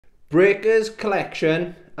Breakers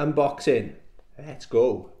Collection unboxing. Let's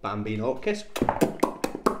go, Bambino. Kiss.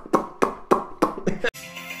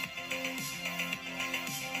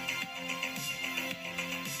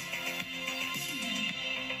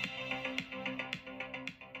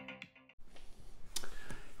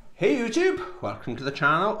 Hey YouTube, welcome to the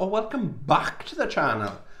channel, or welcome back to the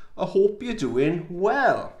channel. I hope you're doing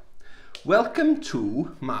well. Welcome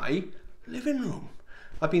to my living room.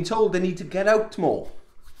 I've been told I need to get out more.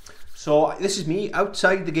 So this is me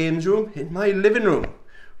outside the games room in my living room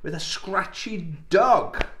with a scratchy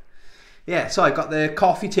dog. Yeah, so I got the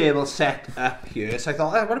coffee table set up here. So I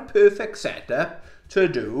thought, oh, what a perfect setup to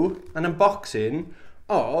do an unboxing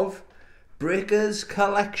of Breakers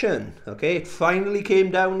Collection. Okay, it finally came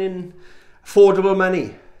down in affordable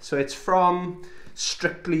money. So it's from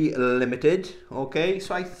Strictly Limited. Okay,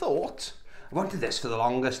 so I thought, I wanted this for the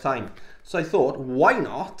longest time. So I thought, why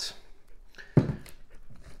not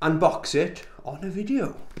unbox it on a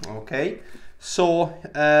video? Okay, so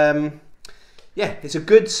yeah, it's a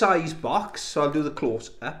good size box, so I'll do the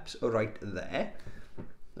close-ups right there.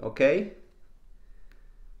 Okay,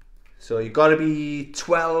 so you've got to be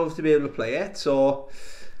 12 to be able to play it, so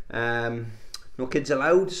no kids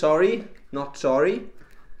allowed, sorry, not sorry.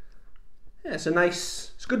 Yeah, it's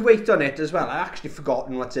a good weight on it as well. I actually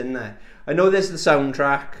forgotten what's in there. I know there's the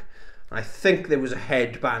soundtrack. I think there was a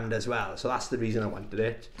headband as well, so that's the reason I wanted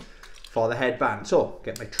it, for the headband. So,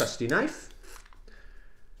 get my trusty knife,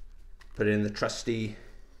 put it in the trusty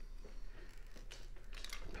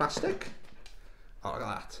plastic. Oh, look at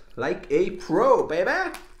that. Like a pro,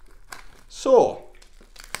 baby. So,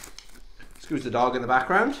 excuse the dog in the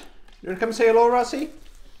background. You want to come say hello, Rossi?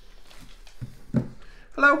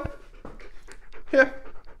 Hello. Here.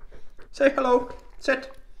 Say hello.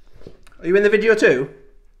 Sit. Are you in the video too?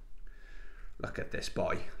 Look at this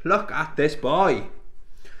boy. Look at this boy.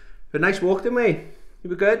 A nice walk, didn't we?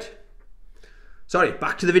 You were good? Sorry,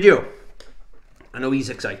 back to the video. I know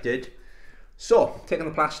he's excited. So, taking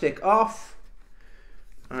the plastic off.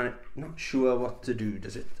 I'm not sure what to do.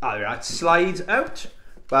 Does it? Oh, there, it slides out.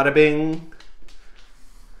 Bada bing.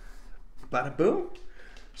 Bada boom.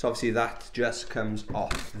 So obviously that just comes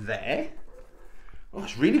off there. Oh,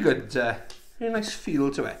 it's really good. Really nice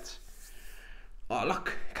feel to it. Oh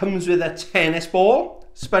look, it comes with a tennis ball,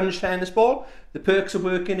 sponge tennis ball. The perks of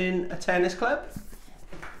working in a tennis club.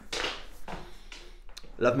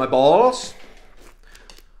 Love my balls.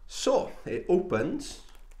 So, it opens.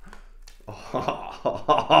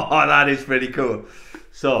 Oh, that is pretty cool.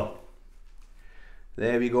 So,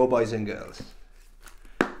 there we go, boys and girls.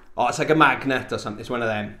 Oh, it's like a magnet or something. It's one of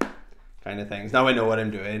them kind of things. Now I know what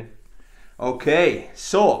I'm doing. Okay,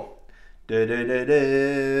 so,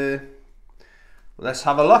 let's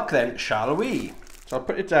have a look then, shall we? So I'll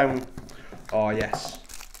put it down. Oh yes.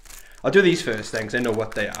 I'll do these first then, because I know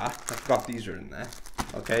what they are. I've got these are in there.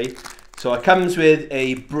 Okay. So it comes with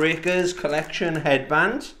a Breakers Collection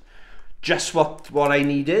headband. Just what I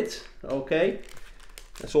needed. Okay.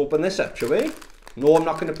 Let's open this up, shall we? No, I'm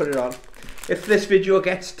not going to put it on. If this video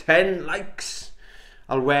gets 10 likes,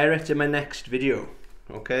 I'll wear it in my next video.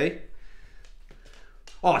 Okay.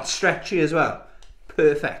 Oh, it's stretchy as well.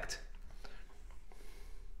 Perfect.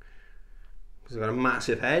 It's got a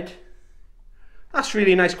massive head. That's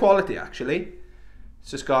really nice quality, actually.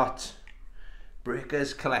 It's just got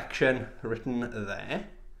Breakers Collection written there.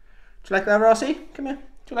 Do you like that, Rossi? Come here.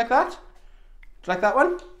 Do you like that? Do you like that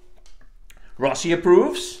one? Rossi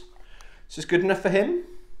approves. Is this good enough for him?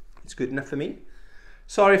 It's good enough for me.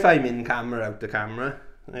 Sorry if I'm in camera, out the camera.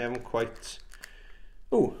 I haven't quite...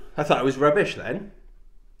 Oh, I thought it was rubbish then.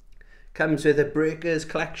 Comes with a Breakers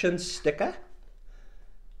Collection sticker.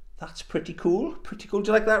 That's pretty cool. Pretty cool. Do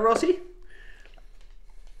you like that, Rossi?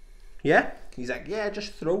 Yeah? He's like, yeah,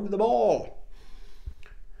 just throw the ball.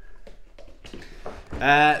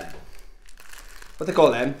 What they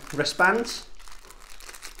call them? Wristbands?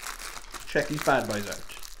 Check these bad boys out.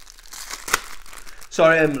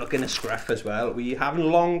 Sorry, I'm looking a scruff as well. We haven't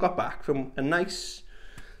long got back from a nice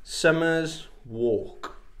summer's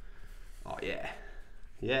walk. Oh, yeah.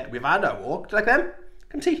 Yeah, we've had our walk. Do you like them?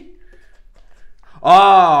 Come see.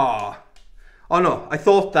 Oh no, I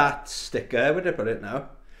thought that sticker, where did I put it now?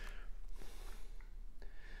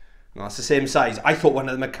 No, it's the same size. I thought one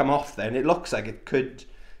of them had come off then. It looks like it could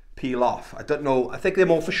peel off. I don't know. I think they're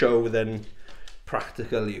more for show than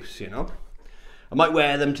practical use, you know. I might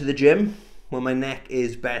wear them to the gym when my neck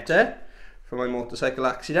is better from my motorcycle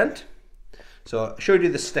accident. So I showed you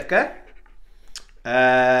the sticker.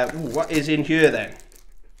 What is in here then?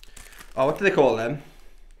 Oh, what do they call them?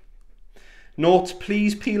 Note,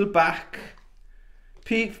 please peel back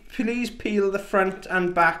Please peel the front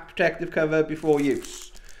and back protective cover before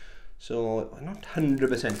use. So I'm not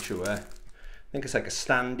 100% sure. I think it's like a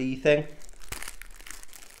standy thing.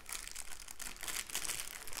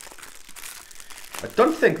 I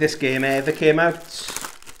don't think this game ever came out.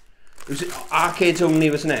 It was arcades only,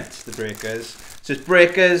 wasn't it? The Breakers. So it's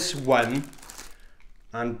Breakers 1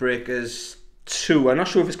 and Breakers 2. I'm not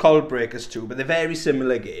sure if it's called Breakers 2, but they're very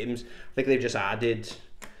similar games. I think they've just added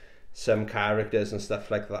some characters and stuff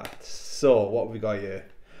like that. So what have we got here?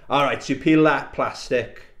 Alright, so you peel that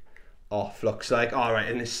plastic off, looks like. Alright,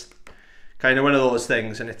 and it's kind of one of those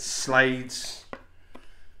things, and it slides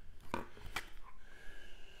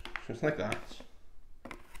just like that.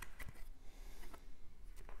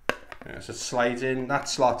 Yeah, so it slides in, that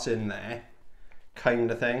slots in there, kind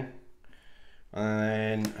of thing.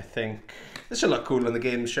 And then I think this will look cool on the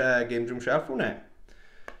games room shelf, won't it?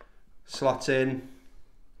 Slots in.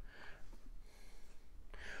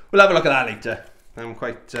 We'll have a look at that later.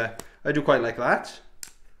 I do quite like that.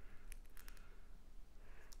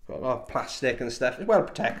 Got a lot of plastic and stuff. It's well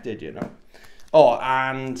protected, you know. Oh,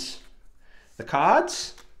 and the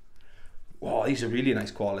cards. Oh, these are really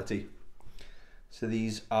nice quality. So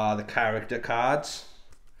these are the character cards.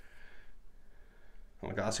 Oh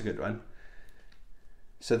my god, that's a good one.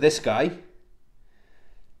 So this guy.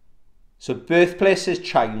 So birthplace is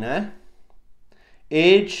China.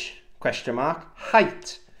 Age, question mark.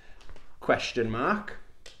 Height, question mark.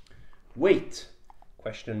 Weight,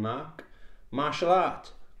 question mark. Martial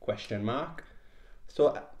art, question mark.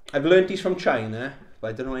 So I've learned these from China, but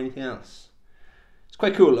I don't know anything else. It's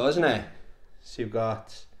quite cool though, isn't it? So you've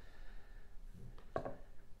got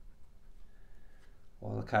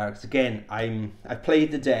all the characters. Again, I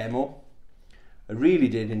played the demo. I really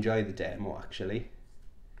did enjoy the demo actually.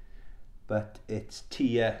 But it's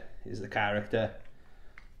Tia is the character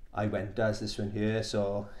I went as, this one here.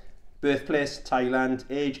 So birthplace Thailand,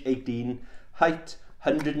 age 18, height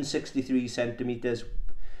 163 centimeters,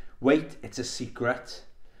 weight it's a secret,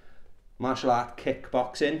 martial art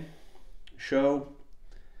kickboxing, show.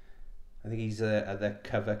 I think he's the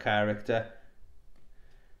cover character.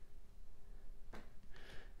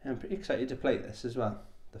 I'm pretty excited to play this as well,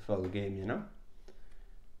 the full game, you know.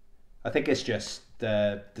 I think it's just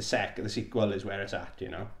the sequel is where it's at, you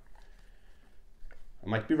know. I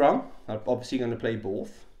might be wrong. I'm obviously going to play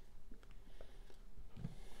both.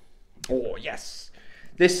 Oh yes,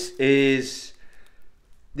 this is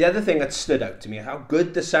the other thing that stood out to me, how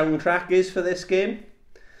good the soundtrack is for this game.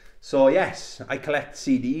 So yes, I collect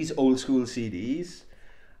CDs, old school CDs,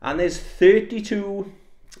 and there's 32,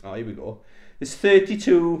 oh here we go, there's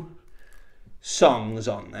 32 songs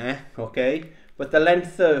on there, okay, but the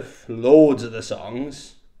length of loads of the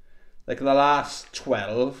songs, like the last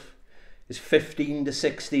 12, is 15 to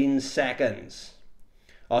 16 seconds.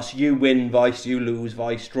 So you win voice, you lose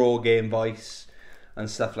voice, draw game voice, and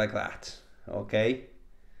stuff like that, okay?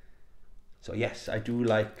 So yes, I do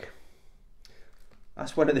like,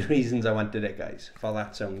 that's one of the reasons I wanted it, guys, for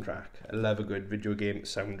that soundtrack. I love a good video game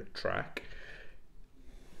soundtrack.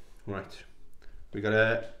 Right,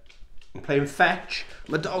 I'm playing fetch.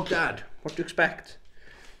 I'm a dog dad, what do you expect?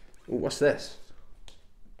 Ooh, what's this?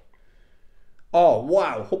 Oh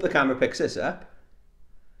wow, hope the camera picks this up.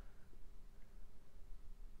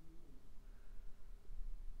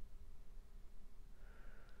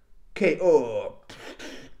 Okay, oh,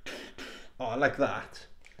 I like that.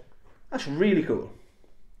 That's really cool.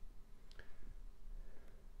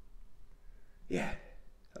 Yeah,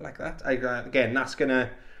 I like that. Again, that's gonna,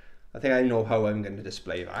 I think I know how I'm gonna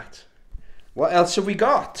display that. What else have we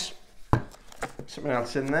got? Something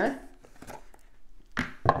else in there.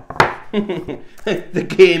 The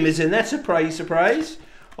game is in there, surprise, surprise.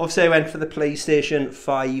 Obviously I went for the PlayStation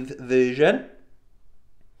 5 version.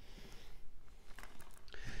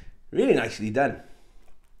 Really nicely done.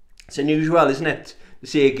 It's unusual, isn't it, to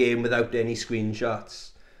see a game without any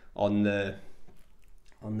screenshots on the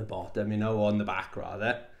bottom, you know, on the back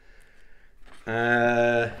rather.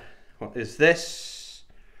 What is this?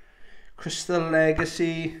 Crystal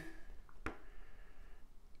Legacy.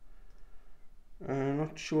 I'm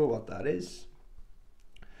not sure what that is.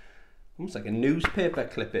 Almost like a newspaper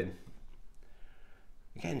clipping.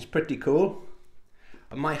 Again, it's pretty cool.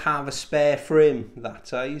 I might have a spare frame that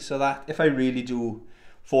size, so that if I really do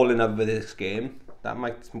fall in love with this game, that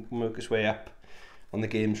might work its way up on the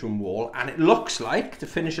games room wall. And it looks like, to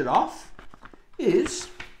finish it off, is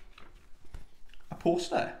a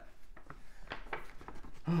poster.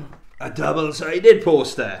 A double-sided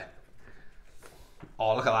poster.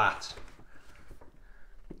 Oh, look at that.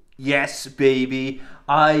 Yes, baby.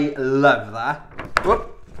 I love that.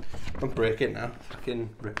 Whoop. Don't break it now. Fucking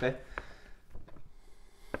rip it.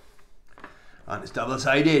 And it's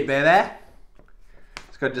double-sided, baby.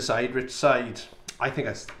 It's got to decide which side. I think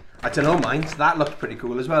I don't know, mine. That looks pretty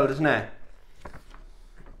cool as well, doesn't it?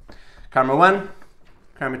 Camera 1,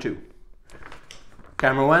 camera 2.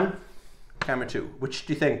 Camera 1, camera 2. Which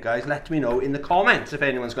do you think, guys? Let me know in the comments if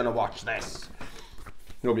anyone's going to watch this.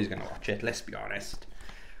 Nobody's going to watch it, let's be honest.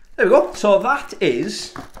 There we go. So that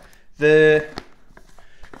is the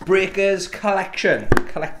Breakers Collection,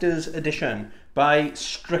 Collector's Edition by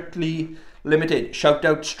Strictly Limited. Shout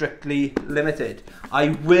out Strictly Limited. I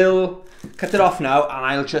will cut it off now and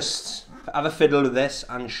I'll just have a fiddle with this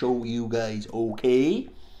and show you guys, okay?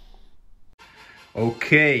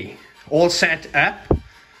 Okay, all set up.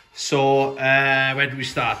 So, where do we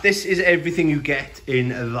start? This is everything you get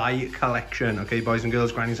in thy collection, okay, boys and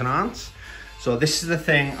girls, grannies and aunts. So this is the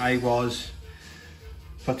thing I was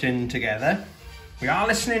putting together. We are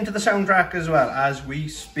listening to the soundtrack as well as we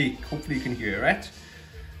speak. Hopefully you can hear it.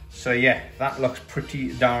 So yeah, that looks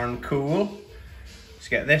pretty darn cool. Let's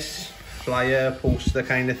get this flyer, poster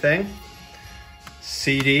kind of thing.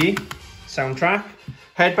 CD, soundtrack,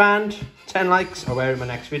 headband, 10 likes, I'll wear it in my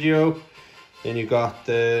next video. Then you got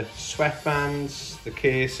the sweatbands, the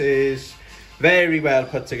cases, very well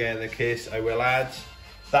put together case, I will add.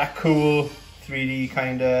 That cool 3D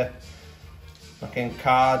kind of looking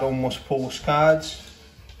card, almost postcards.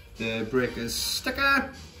 The Breakers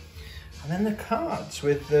sticker. And then the cards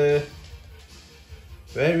with the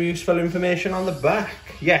very useful information on the back.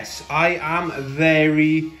 Yes, I am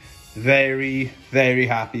very, very, very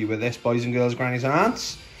happy with this, boys and girls, grannies and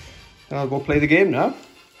aunts. And I'll go play the game now.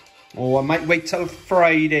 Or I might wait till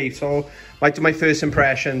Friday, so might do my first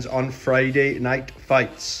impressions on Friday Night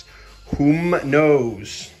Fights. Whom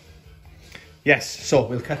knows? Yes, so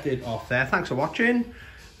we'll cut it off there. Thanks for watching.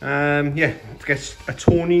 Yeah, let's get a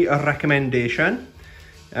Tony recommendation.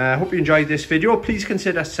 Hope you enjoyed this video. Please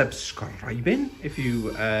consider subscribing if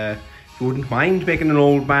you wouldn't mind making an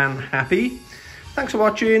old man happy. Thanks for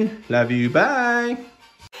watching. Love you. Bye.